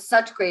 That is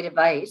such great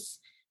advice.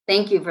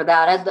 Thank you for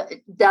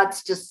that.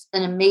 That's just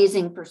an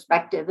amazing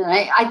perspective.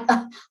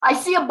 And I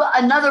see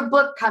another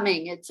book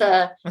coming. It's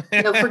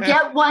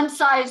forget one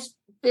size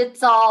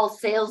fits all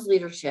sales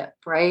leadership,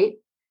 right?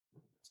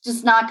 It's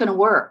just not going to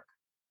work.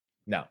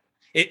 No,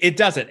 it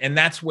doesn't. And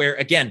that's where,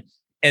 again,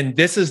 And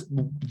this is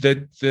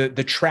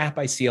the trap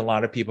I see a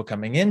lot of people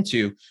coming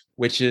into,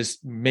 which is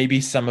maybe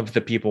some of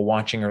the people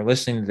watching or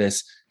listening to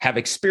this have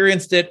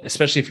experienced it,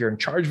 especially if you're in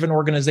charge of an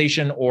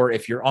organization or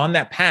if you're on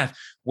that path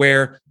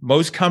where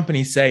most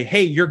companies say,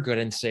 hey, you're good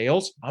in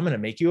sales. I'm going to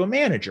make you a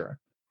manager.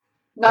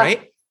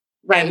 Right.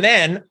 And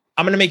then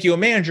I'm going to make you a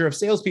manager of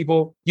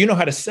salespeople. You know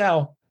how to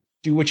sell.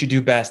 Do what you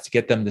do best to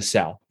get them to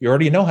sell. You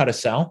already know how to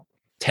sell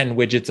 10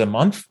 widgets a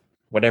month,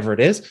 whatever it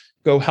is.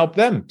 Go help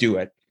them do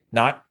it.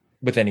 Not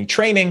with any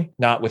training,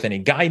 not with any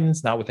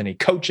guidance, not with any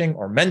coaching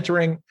or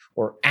mentoring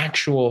or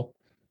actual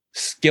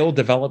skill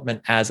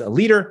development as a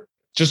leader.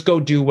 Just go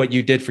do what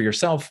you did for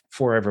yourself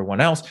for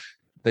everyone else.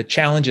 The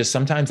challenge is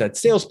sometimes that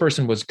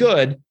salesperson was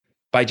good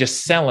by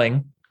just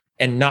selling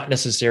and not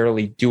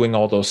necessarily doing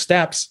all those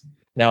steps.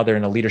 Now they're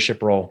in a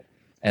leadership role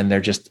and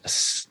they're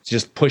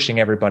just pushing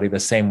everybody the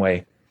same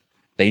way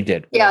they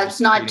did. Yeah,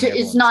 it's not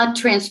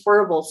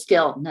transferable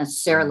skill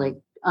necessarily.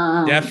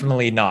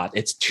 Definitely not.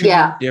 It's two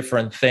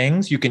different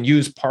things. You can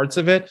use parts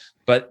of it,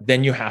 but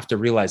then you have to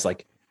realize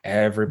like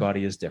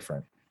everybody is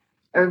different.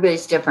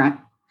 Everybody's different.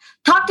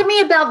 Talk to me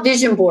about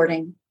vision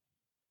boarding.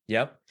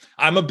 Yep.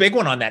 I'm a big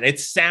one on that. It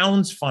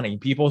sounds funny.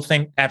 People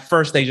think at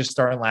first they just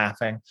start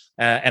laughing.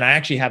 And I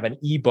actually have an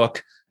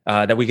ebook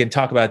that we can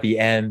talk about at the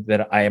end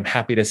that I am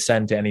happy to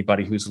send to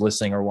anybody who's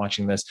listening or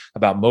watching this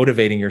about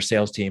motivating your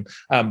sales team.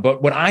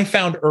 But what I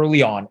found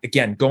early on,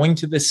 again, going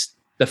to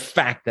the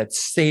fact that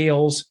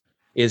sales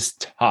is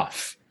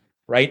tough,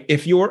 right?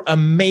 If you're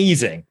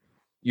amazing,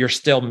 you're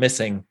still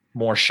missing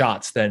more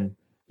shots than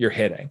you're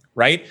hitting,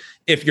 right?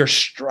 If you're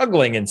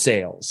struggling in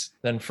sales,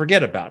 then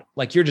forget about it.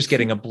 Like you're just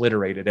getting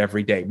obliterated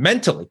every day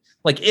mentally.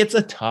 Like it's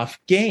a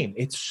tough game.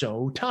 It's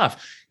so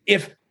tough.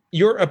 If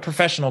you're a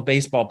professional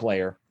baseball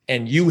player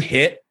and you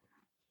hit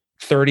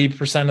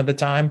 30% of the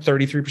time,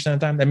 33% of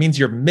the time, that means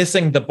you're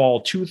missing the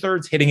ball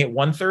 2/3, hitting it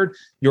 1/3.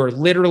 You're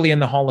literally in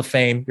the Hall of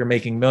Fame. You're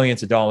making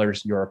millions of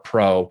dollars. You're a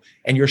pro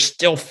and you're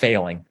still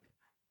failing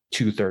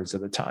 2/3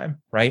 of the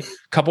time, right?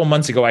 A couple of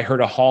months ago, I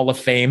heard a Hall of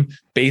Fame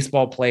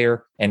baseball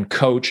player and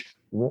coach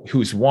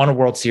who's won a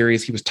World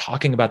Series. He was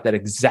talking about that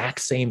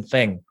exact same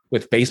thing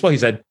with baseball. He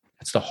said,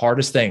 that's the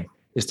hardest thing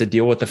is to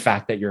deal with the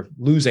fact that you're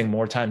losing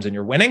more times than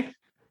you're winning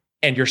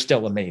and you're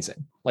still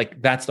amazing.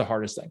 Like that's the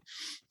hardest thing.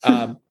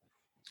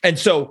 And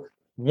so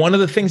one of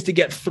the things to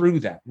get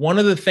through that, one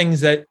of the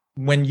things that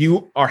when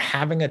you are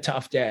having a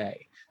tough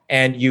day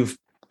and you've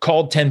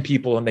called 10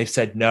 people and they've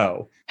said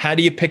no, how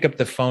do you pick up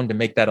the phone to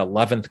make that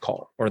 11th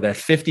call or that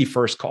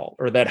 51st call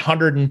or that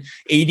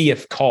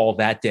 180th call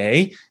that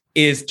day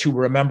is to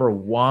remember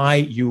why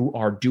you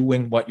are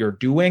doing what you're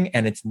doing.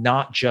 And it's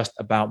not just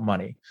about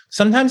money.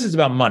 Sometimes it's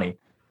about money,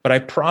 but I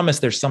promise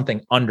there's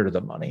something under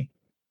the money.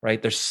 Right?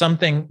 There's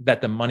something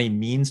that the money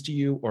means to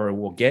you or it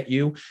will get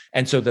you.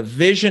 And so the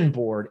vision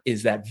board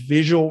is that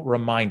visual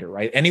reminder,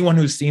 right? Anyone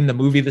who's seen the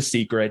movie The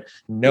Secret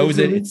knows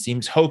it. It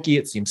seems hokey.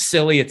 It seems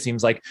silly. It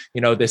seems like,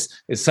 this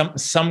is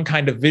some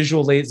kind of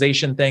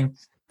visualization thing,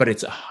 but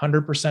it's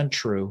 100%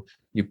 true.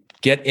 You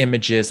get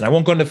images and I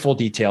won't go into full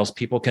details.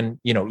 People can,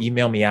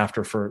 email me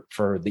after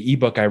for the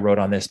ebook I wrote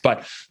on this,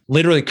 but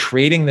literally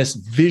creating this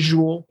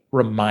visual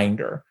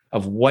reminder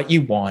of what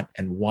you want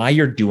and why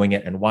you're doing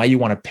it and why you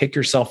want to pick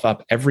yourself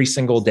up every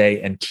single day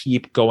and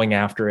keep going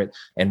after it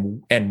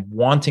and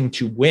wanting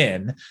to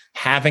win,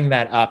 having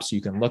that up so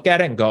you can look at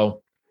it and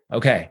go,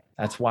 okay,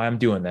 that's why I'm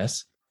doing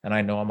this. And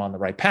I know I'm on the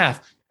right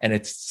path. And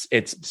it's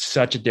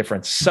such a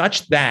difference,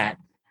 such that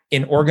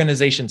in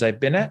organizations I've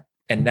been at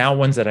and now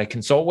ones that I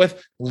consult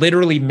with,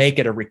 literally make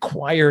it a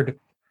required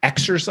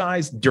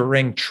exercise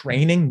during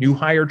training, new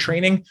hire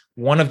training.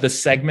 One of the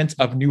segments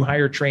of new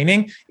hire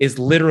training is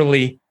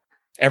literally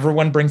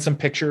everyone bring some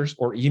pictures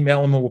or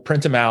email them and we'll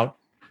print them out.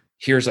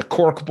 Here's a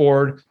cork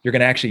board. You're going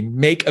to actually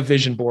make a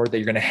vision board that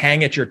you're going to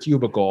hang at your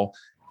cubicle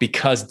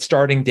because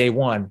starting day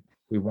one,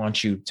 we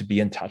want you to be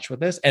in touch with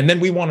this. And then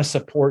we want to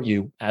support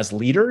you as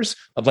leaders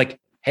of like,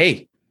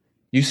 hey,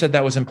 you said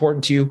that was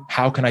important to you.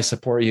 How can I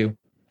support you?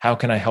 How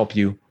can I help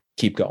you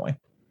keep going?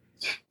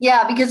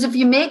 Yeah, because if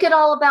you make it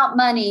all about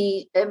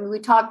money, and we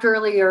talked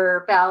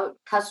earlier about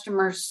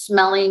customers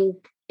smelling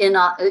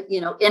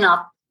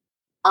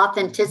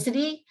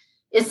authenticity,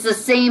 it's the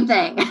same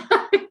thing.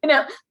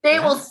 They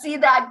will see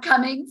that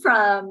coming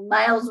from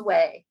miles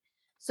away.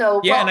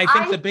 So and I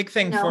think the big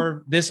thing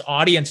for this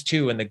audience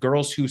too, and the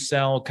girls who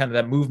sell, kind of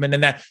that movement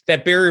and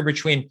that barrier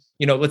between,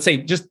 let's say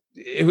just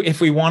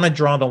if we want to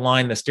draw the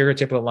line, the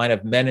stereotypical line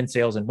of men in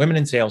sales and women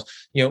in sales,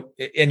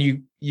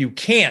 and you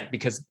can't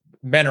because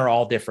men are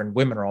all different,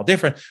 women are all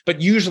different,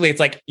 but usually it's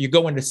like you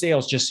go into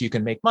sales just so you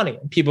can make money.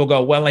 And people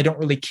go, well, I don't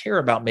really care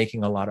about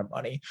making a lot of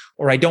money,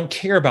 or I don't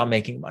care about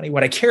making money.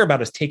 What I care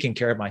about is taking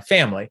care of my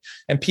family.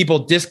 And people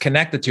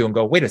disconnect the two and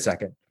go, wait a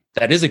second,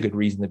 that is a good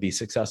reason to be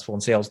successful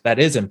in sales. That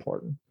is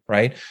important,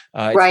 right?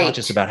 It's not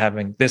just about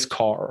having this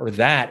car or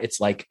that.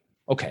 It's like,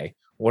 okay,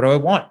 what do I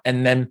want?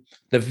 And then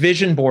the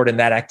vision board and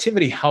that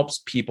activity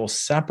helps people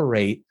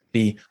separate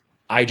the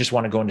I just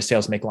want to go into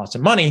sales, make lots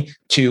of money,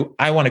 to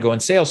I want to go in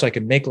sales so I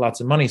can make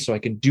lots of money so I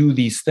can do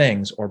these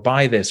things or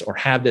buy this or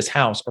have this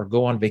house or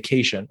go on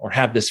vacation or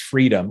have this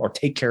freedom or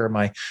take care of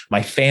my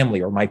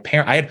family or my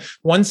parent. I had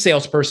one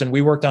salesperson,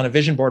 we worked on a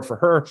vision board for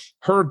her.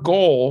 Her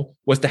goal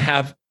was to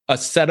have a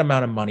set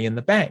amount of money in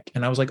the bank.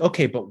 And I was like,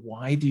 okay, but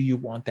why do you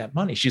want that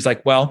money? She's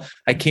like, well,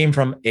 I came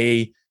from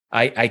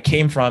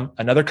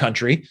another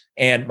country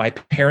and my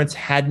parents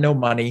had no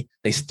money.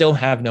 They still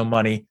have no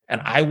money.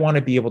 And I want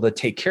to be able to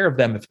take care of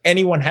them. If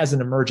anyone has an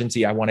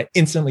emergency, I want to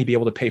instantly be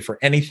able to pay for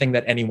anything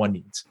that anyone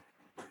needs.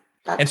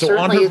 That's and so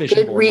on her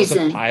vision board was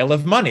reason. a pile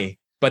of money,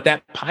 but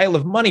that pile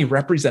of money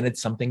represented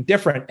something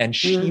different. And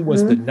she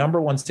was the number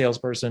one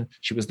salesperson.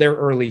 She was there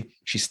early.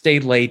 She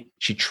stayed late.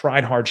 She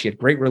tried hard. She had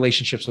great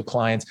relationships with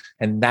clients.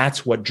 And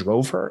that's what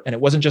drove her. And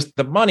it wasn't just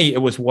the money.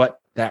 It was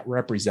what that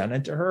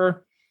represented to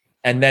her.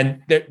 And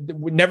then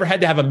we never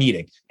had to have a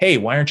meeting. Hey,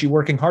 why aren't you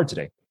working hard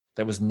today?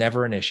 That was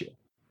never an issue.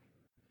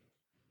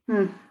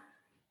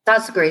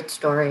 That's a great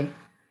story.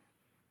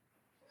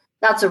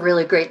 That's a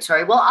really great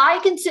story. Well,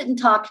 I can sit and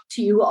talk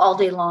to you all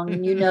day long,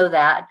 and you know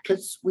that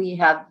because we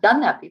have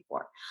done that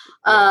before.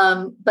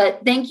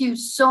 But thank you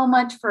so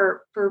much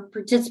for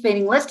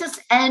participating. Let's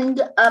just end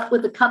up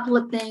with a couple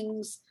of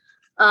things.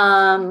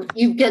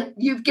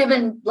 You've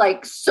given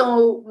like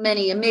so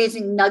many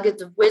amazing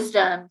nuggets of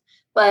wisdom.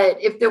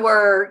 But if there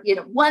were,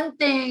 one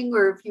thing,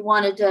 or if you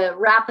wanted to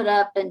wrap it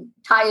up and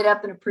tie it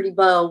up in a pretty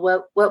bow,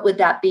 what would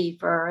that be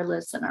for our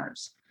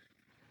listeners?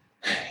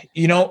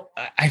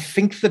 I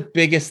think the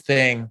biggest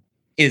thing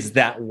is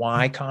that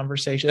why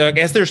conversation. I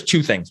guess there's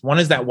two things. One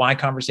is that why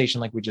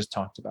conversation, like we just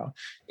talked about,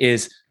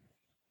 is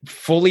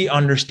fully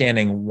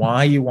understanding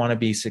why you want to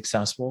be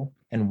successful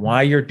and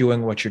why you're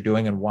doing what you're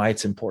doing and why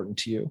it's important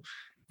to you.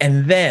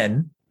 And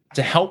then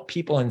to help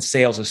people in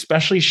sales,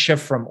 especially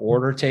shift from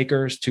order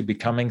takers to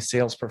becoming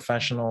sales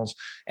professionals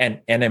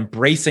and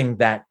embracing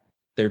that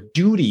their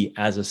duty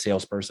as a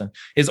salesperson,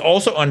 is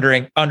also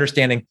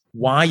understanding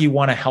why you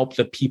want to help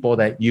the people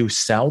that you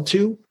sell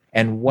to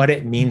and what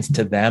it means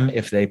to them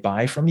if they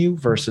buy from you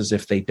versus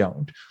if they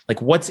don't.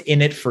 Like, what's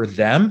in it for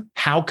them?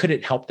 How could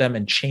it help them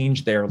and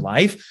change their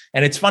life?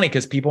 And it's funny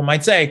because people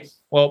might say,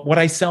 well, what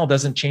I sell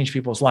doesn't change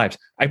people's lives.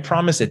 I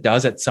promise it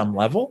does at some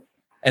level.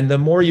 And the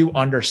more you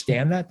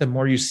understand that, the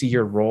more you see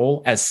your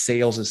role as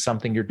sales as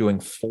something you're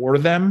doing for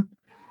them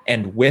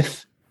and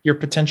with your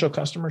potential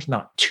customers,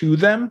 not to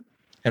them.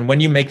 And when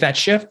you make that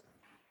shift,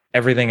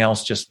 everything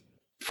else just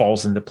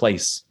falls into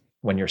place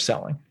when you're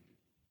selling.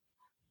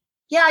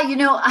 Yeah,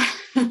 I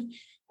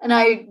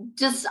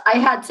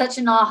had such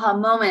an aha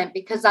moment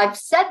because I've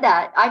said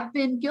that. I've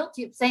been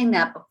guilty of saying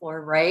that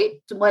before,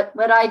 right? What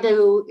I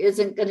do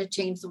isn't going to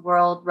change the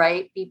world,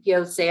 right?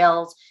 BPO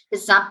sales,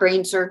 it's not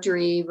brain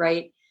surgery,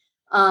 right?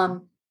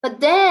 But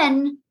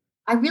then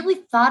I really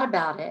thought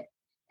about it,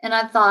 and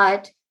I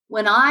thought,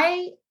 when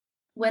I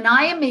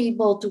am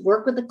able to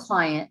work with a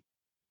client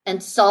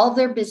and solve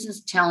their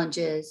business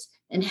challenges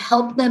and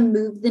help them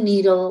move the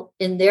needle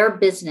in their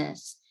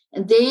business,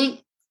 and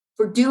they,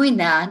 for doing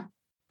that,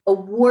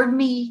 award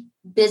me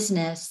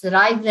business that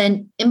I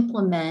then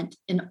implement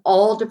in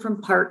all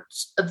different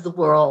parts of the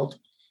world,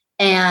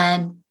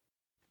 and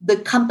the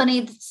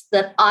companies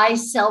that I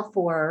sell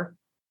for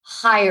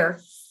hire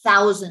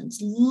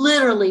thousands.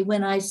 Literally,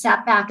 when I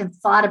sat back and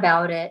thought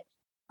about it,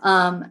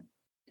 I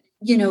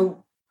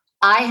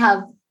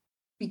have,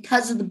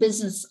 because of the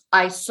business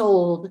I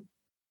sold,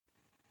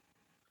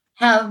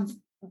 have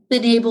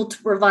been able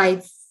to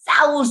provide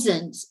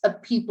thousands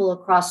of people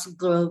across the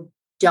globe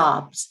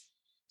jobs.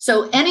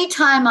 So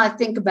anytime I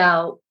think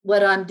about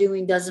what I'm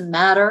doing doesn't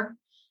matter,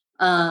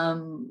 I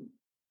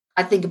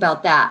think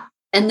about that.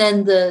 And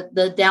then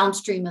the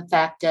downstream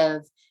effect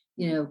of,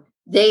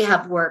 they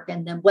have work,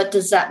 and then what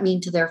does that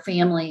mean to their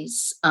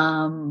families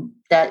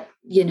that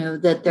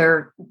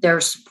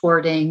they're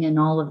supporting and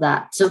all of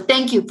that. So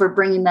thank you for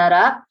bringing that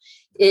up.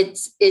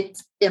 It's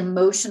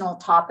emotional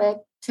topic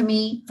for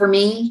me.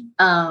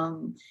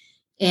 But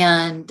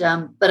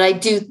I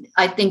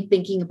think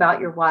thinking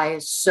about your why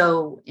is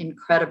so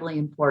incredibly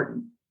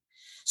important.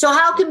 So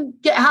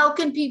how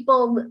can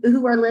people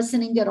who are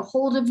listening get a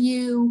hold of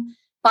you,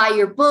 buy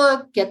your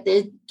book, get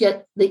the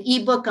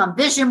ebook on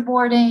vision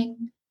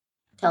boarding?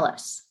 Tell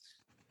us.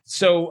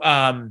 So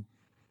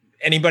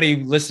anybody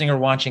listening or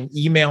watching,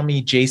 email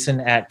me,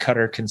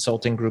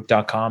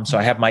 jason@cutterconsultinggroup.com. So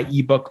I have my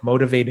ebook,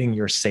 Motivating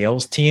Your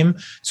Sales Team.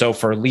 So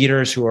for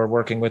leaders who are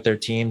working with their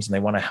teams and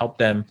they want to help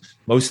them,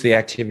 most of the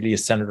activity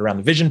is centered around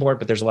the vision board,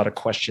 but there's a lot of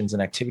questions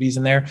and activities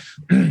in there.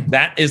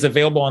 That is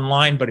available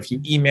online, but if you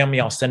email me,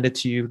 I'll send it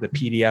to you, the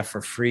PDF,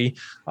 for free.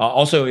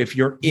 Also, if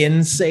you're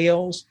in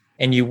sales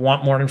and you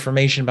want more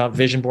information about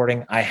vision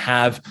boarding, I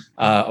have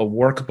a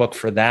workbook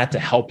for that to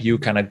help you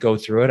kind of go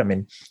through it. I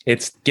mean,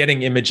 it's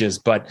getting images,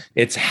 but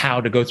it's how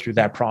to go through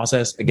that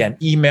process. Again,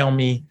 email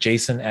me,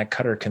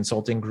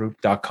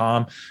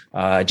 jason@cutterconsultinggroup.com.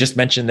 I just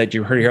mentioned that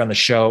you heard here on the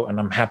show, and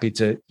I'm happy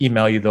to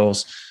email you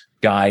those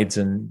guides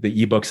and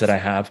the ebooks that I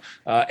have.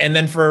 And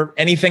then for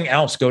anything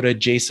else, go to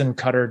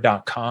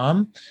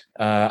jasoncutter.com.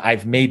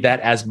 I've made that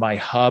as my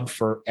hub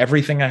for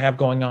everything I have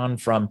going on,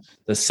 from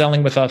the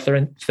Selling with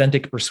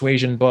Authentic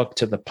Persuasion book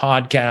to the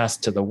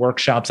podcast to the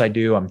workshops I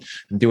do. I'm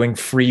doing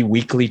free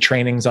weekly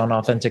trainings on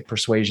authentic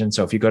persuasion.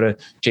 So if you go to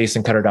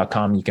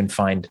jasoncutter.com, you can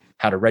find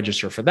how to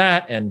register for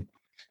that and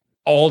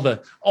all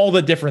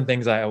the different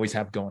things I always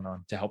have going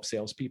on to help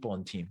salespeople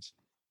and teams.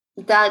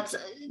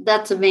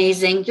 That's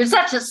amazing. You're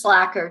such a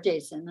slacker,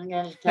 Jason. I'm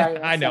going to tell you.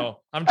 I know.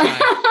 I'm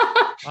trying.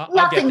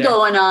 Nothing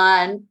going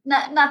on.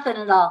 Nothing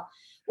at all.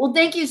 Well,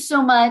 thank you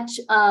so much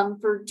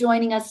for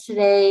joining us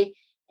today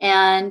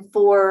and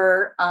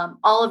for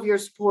all of your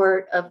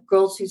support of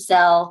Girls Who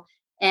Sell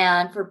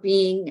and for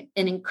being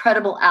an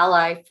incredible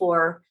ally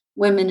for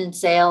women in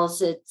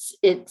sales.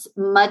 It's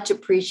much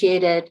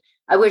appreciated.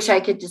 I wish I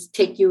could just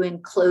take you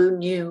and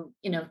clone you,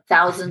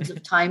 thousands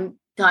of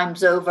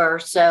times over.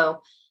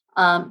 So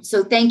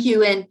thank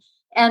you.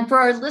 And for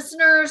our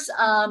listeners,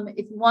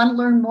 if you want to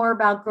learn more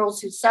about Girls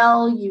Who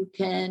Sell, you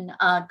can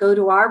go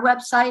to our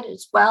website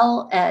as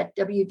well at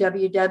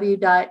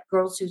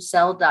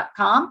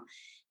www.girlswhosell.com.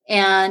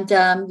 And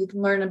you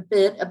can learn a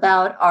bit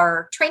about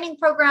our training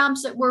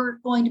programs that we're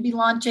going to be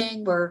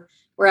launching. We're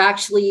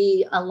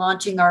actually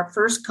launching our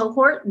first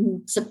cohort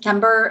in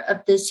September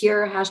of this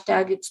year,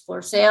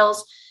 #Explore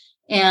Sales.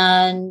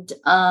 And,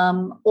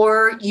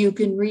 or you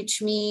can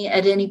reach me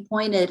at any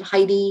point at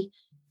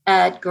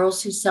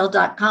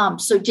Heidi@girlswhosell.com.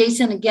 So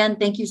Jason, again,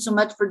 thank you so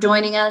much for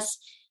joining us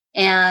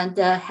and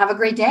have a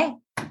great day.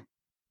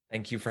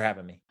 Thank you for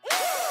having me.